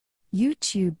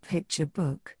YouTube picture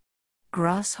book.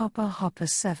 Grasshopper Hopper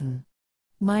 7.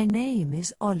 My name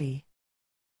is Ollie.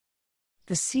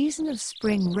 The season of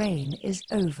spring rain is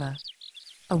over.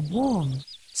 A warm,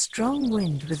 strong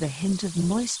wind with a hint of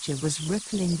moisture was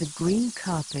rippling the green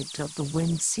carpet. The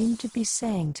wind seemed to be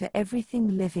saying to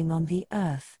everything living on the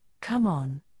earth, "Come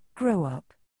on, grow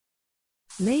up."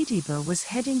 Ladyba was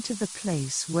heading to the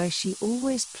place where she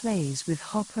always plays with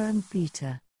Hopper and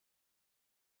Peter.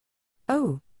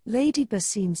 Oh, Ladyba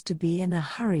seems to be in a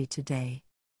hurry today.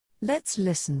 Let's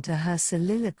listen to her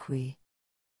soliloquy.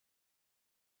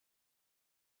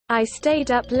 I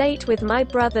stayed up late with my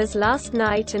brothers last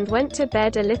night and went to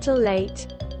bed a little late.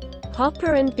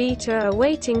 Hopper and Peter are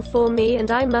waiting for me and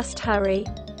I must hurry.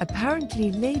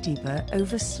 Apparently Ladyba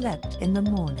overslept in the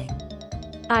morning.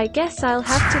 I guess I'll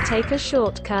have to take a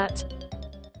shortcut.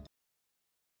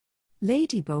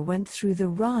 Ladyba went through the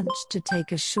ranch to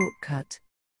take a shortcut.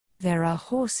 There are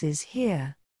horses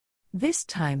here. This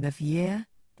time of year,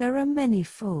 there are many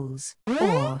foals.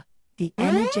 Or, the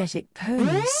energetic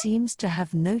pony seems to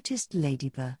have noticed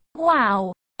Ladyba.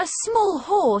 Wow, a small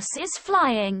horse is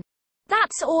flying.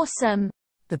 That's awesome.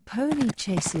 The pony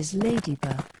chases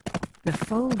Ladyba. The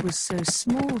foal was so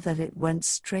small that it went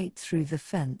straight through the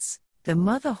fence. The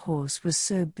mother horse was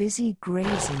so busy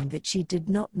grazing that she did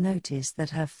not notice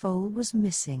that her foal was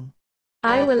missing.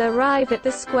 I will arrive at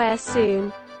the square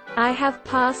soon. I have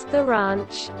passed the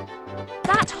ranch.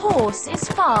 That horse is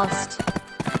fast.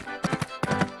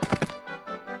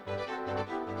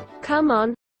 Come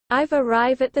on, I've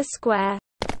arrived at the square.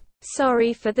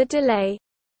 Sorry for the delay.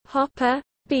 Hopper,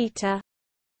 Peter.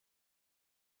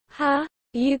 Huh?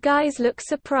 You guys look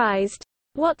surprised.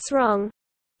 What's wrong?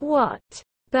 What?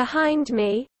 Behind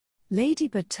me?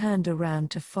 Ladyba turned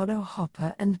around to follow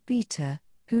Hopper and Peter,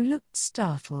 who looked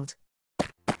startled.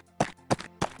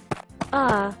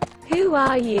 Ah, who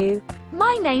are you?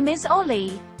 My name is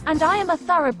Ollie, and I am a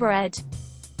thoroughbred.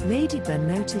 Ladyba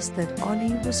noticed that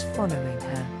Ollie was following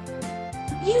her.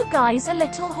 You guys are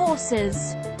little horses.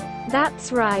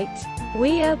 That's right.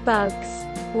 We are bugs.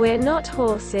 We're not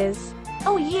horses.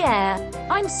 Oh yeah,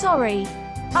 I'm sorry.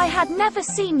 I had never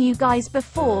seen you guys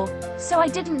before, so I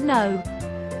didn't know.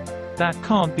 That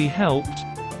can't be helped,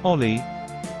 Ollie.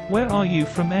 Where are you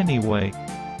from anyway?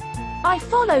 I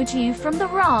followed you from the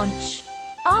ranch.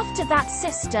 After that,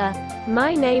 sister.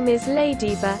 My name is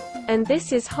Ladyba, and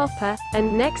this is Hopper,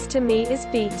 and next to me is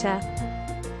Peter.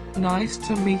 Nice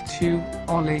to meet you,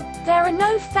 Ollie. There are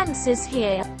no fences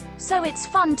here, so it's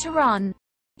fun to run.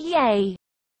 Yay!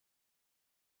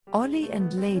 Ollie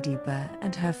and Ladyba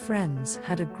and her friends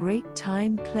had a great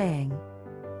time playing.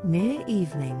 Near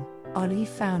evening, Ollie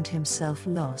found himself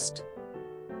lost.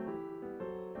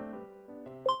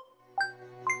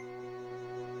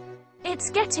 It's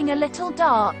getting a little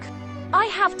dark. I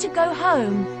have to go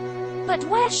home. But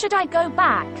where should I go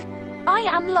back? I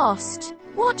am lost.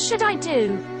 What should I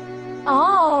do?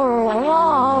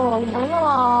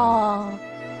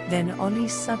 Then Ollie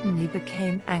suddenly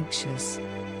became anxious.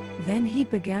 Then he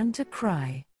began to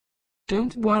cry.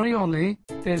 Don't worry, Ollie.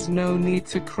 There's no need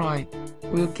to cry.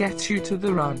 We'll get you to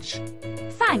the ranch.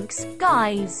 Thanks,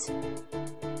 guys.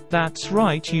 That's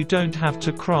right, you don't have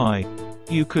to cry.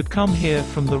 You could come here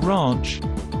from the ranch.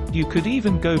 You could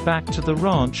even go back to the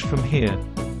ranch from here.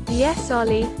 Yes,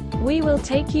 Ollie, we will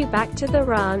take you back to the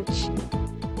ranch.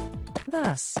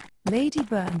 Thus,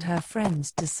 Ladyba and her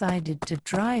friends decided to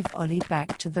drive Ollie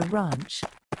back to the ranch.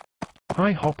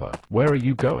 Hi Hopper, where are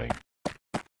you going?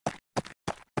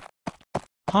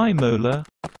 Hi Mola.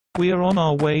 We are on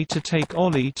our way to take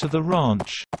Ollie to the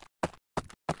ranch.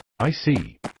 I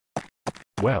see.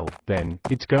 Well, then,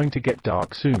 it's going to get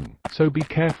dark soon, so be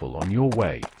careful on your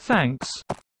way. Thanks.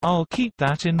 I'll keep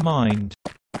that in mind.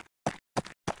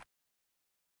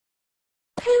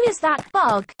 Who is that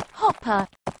bug, Hopper?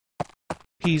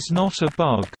 He's not a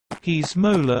bug. He's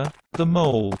Mola, the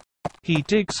mole. He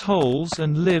digs holes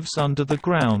and lives under the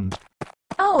ground.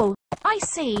 Oh, I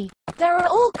see. There are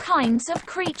all kinds of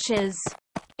creatures.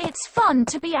 It's fun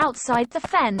to be outside the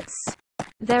fence.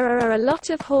 There are a lot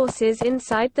of horses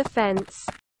inside the fence.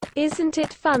 Isn't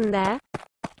it fun there?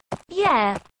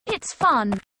 Yeah, it's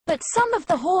fun. But some of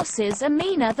the horses are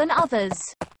meaner than others.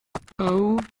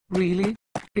 Oh, really?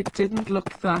 It didn't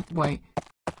look that way.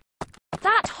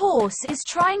 That horse is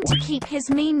trying to keep his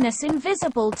meanness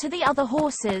invisible to the other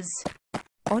horses.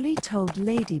 Ollie told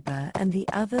Ladyba and the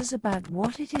others about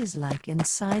what it is like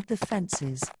inside the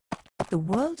fences. The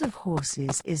world of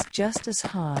horses is just as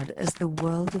hard as the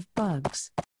world of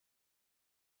bugs.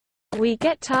 We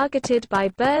get targeted by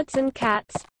birds and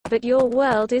cats, but your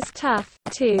world is tough,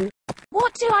 too.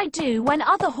 What do I do when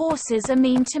other horses are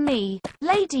mean to me,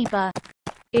 Ladyba?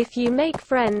 If you make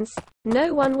friends,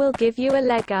 no one will give you a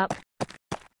leg up.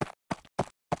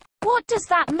 What does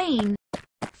that mean?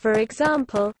 For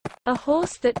example, a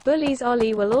horse that bullies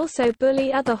Ollie will also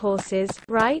bully other horses,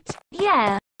 right?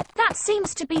 Yeah, that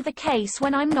seems to be the case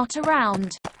when I'm not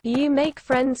around. You make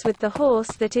friends with the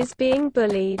horse that is being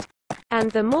bullied.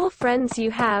 And the more friends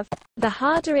you have, the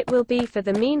harder it will be for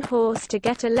the mean horse to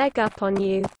get a leg up on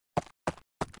you.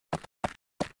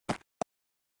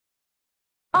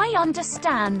 I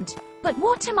understand. But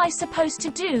what am I supposed to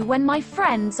do when my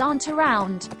friends aren't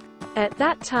around? At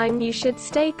that time you should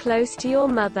stay close to your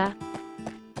mother.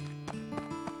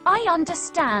 I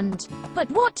understand. But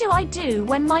what do I do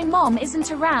when my mom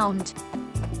isn't around?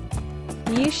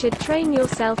 You should train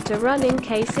yourself to run in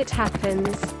case it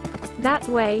happens. That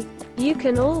way, you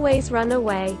can always run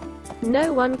away.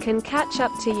 No one can catch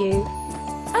up to you.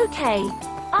 Okay,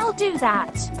 I'll do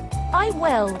that. I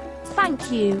will.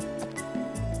 Thank you.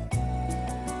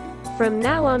 From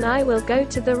now on I will go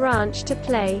to the ranch to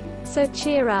play, so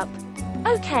cheer up.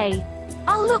 Okay,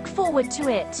 I'll look forward to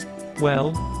it.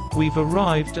 Well, we've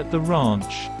arrived at the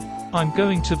ranch. I'm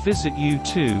going to visit you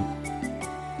too.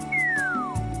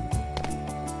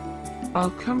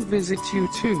 I'll come visit you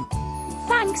too.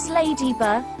 Thanks,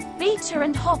 Ladyba, Beta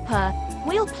and Hopper.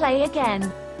 We'll play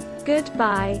again.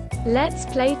 Goodbye. Let's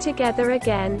play together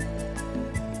again.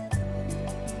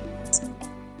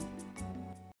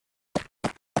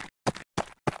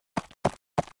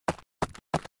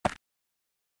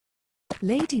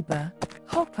 Ladyba,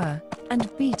 Hopper, and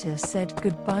Beta said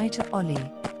goodbye to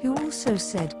Ollie, who also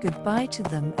said goodbye to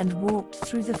them and walked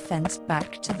through the fence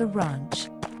back to the ranch.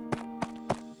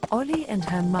 Ollie and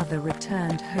her mother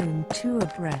returned home two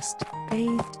abreast,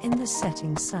 bathed in the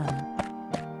setting sun.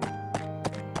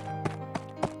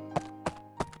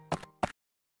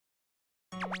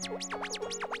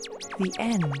 The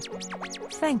end.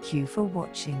 Thank you for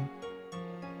watching.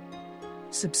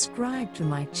 Subscribe to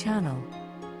my channel.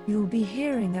 You'll be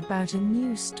hearing about a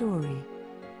new story.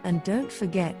 And don't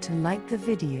forget to like the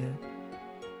video.